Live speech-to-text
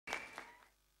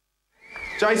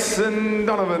Jason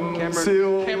Donovan.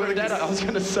 Cameron Data, I was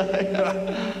going to say.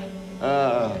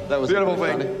 That was beautiful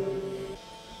thing. Funny.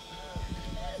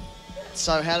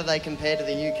 So how do they compare to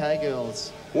the UK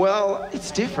girls? Well,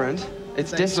 it's different. It's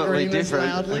definitely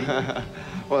different.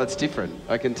 Well, it's different.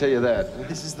 I can tell you that.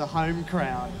 This is the home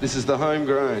crowd. This is the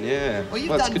homegrown, yeah. Well, you've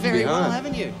done very well,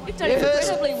 haven't you? You've done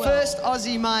incredibly well. First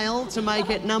Aussie male to make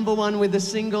it #1 with a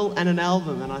single and an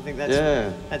album, and I think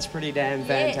that's pretty damn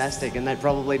fantastic, and that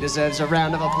probably deserves a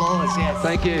round of applause. Yes.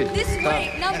 Thank you. This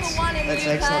week, #1 in the UK.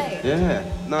 Excellent. Yeah.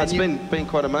 No, it's been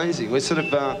quite amazing. We're sort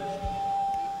of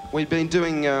we've been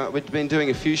doing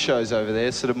a few shows over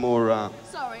there, sort of more.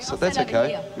 So that's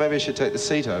okay. Maybe I should take the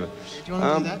seat over. Do you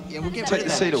want to do that? Yeah, we'll get take the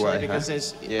seat away because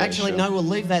there's sure. no, we'll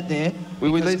leave that there.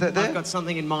 Will we leave that there? I've got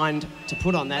something in mind to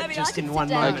put on that just in one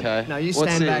down. moment. Okay. No, you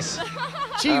stand back.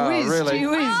 Gee whiz, really? gee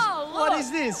whiz. Oh, what is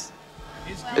this?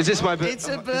 Is this my It's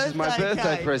a birthday This is my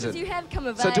birthday cake. present. You have come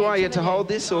of So do I get to hold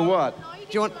this or what? Do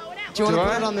you want to put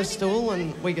it on the stool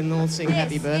and we can all sing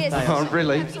happy birthday? Yes. Oh,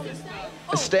 really?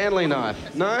 A Stanley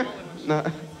knife? No? No?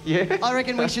 Yeah? I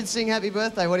reckon we should sing happy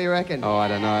birthday. What do you reckon? Oh, I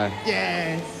don't know.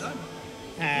 Yes.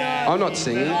 I'm not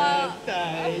singing.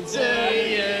 Birthday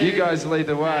to You guys lead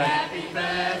the way. Happy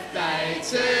birthday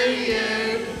to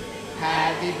you.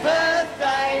 Happy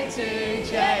birthday to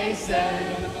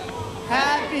Jason.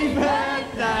 Happy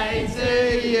birthday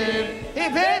to you.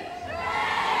 Hip hip.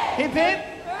 Hip hip.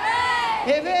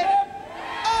 Hip hip.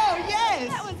 Oh yes.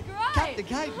 That was great. Cut the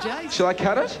cake, Jason. Shall I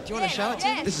cut it? Do you want to show it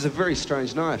to me? This is a very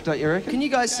strange knife, don't you reckon? Can you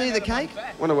guys see the cake?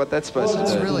 Wonder what that's supposed to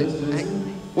It's do. really.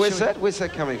 Where's that? Where's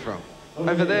that coming from?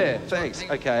 Over there. Thanks.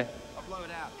 Okay.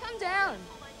 Come down.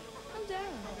 Come down.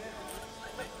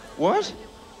 What?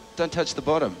 Don't touch the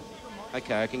bottom.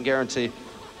 Okay, I can guarantee.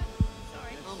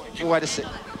 Wait a sec.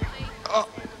 Oh.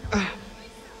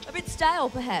 A bit stale,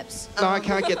 perhaps. No, I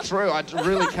can't get through. I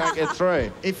really can't get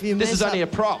through. If you This is mess only a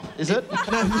up- prop, is it?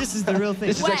 No, this is the real thing.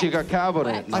 This has actually got cardboard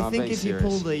in it. No, I I'm think being if you serious.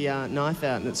 pull the knife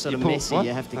out and it's sort You of pull messy, what?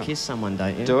 you have to Oh. kiss someone,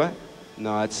 don't you? Do it?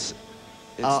 No, it's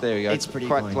there we go. It's pretty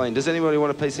quite clean. clean. Does anybody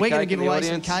want a piece of We're cake going to give in the away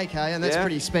audience? some cake, hey? And that's Yeah?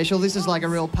 pretty special. This is like a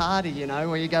real party, you know,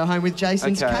 where you go home with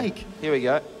Jason's cake. Here we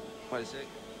go. Wait a sec.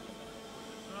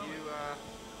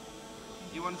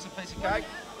 You wanted some piece of cake?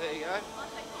 There you go.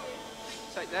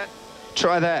 Take that.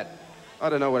 Try that. I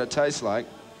don't know what it tastes like.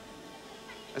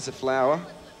 It's a flower.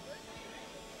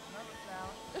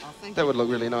 That would look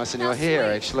really nice in your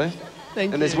hair, actually. Thank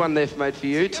you. And there's one there made for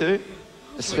you too,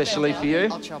 especially for you.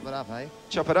 I'll chop it up, hey?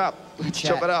 Chop it up. Let's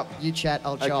chop it up. You chat,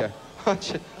 I'll chop.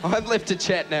 Okay. I'm left to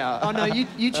chat now. Oh, no,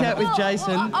 you chat with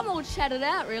Jason. Well, I'm all chatted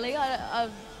out, really. I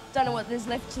don't know what there's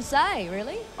left to say,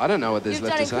 really. I don't know what there's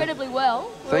left to say. You've done incredibly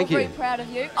well. We're Thank all you. very proud of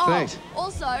you. Oh, Thanks.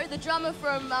 Also, the drummer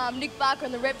from Nick Barker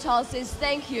and the Reptiles says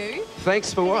thank you.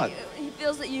 Thanks for what? He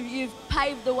feels that you've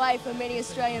paved the way for many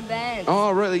Australian bands.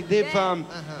 Oh, really? They've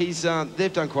Yeah.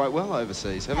 they've done quite well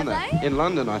overseas, haven't Have they? In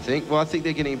London, I think. Well, I think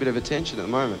they're getting a bit of attention at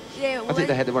the moment. Yeah, I think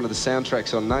they had one of the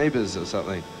soundtracks on Neighbours or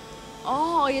something.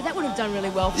 Oh, yeah, that would have done really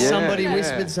well for Yeah. Somebody Yeah.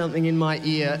 whispered something in my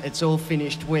ear. It's all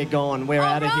finished. We're gone. We're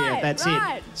out of here. right, That's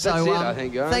right. it. So, That's it, I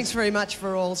think, guys. thanks very much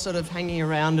for all sort of hanging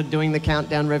around and doing the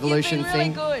Countdown Revolution You've been really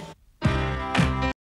thing. good.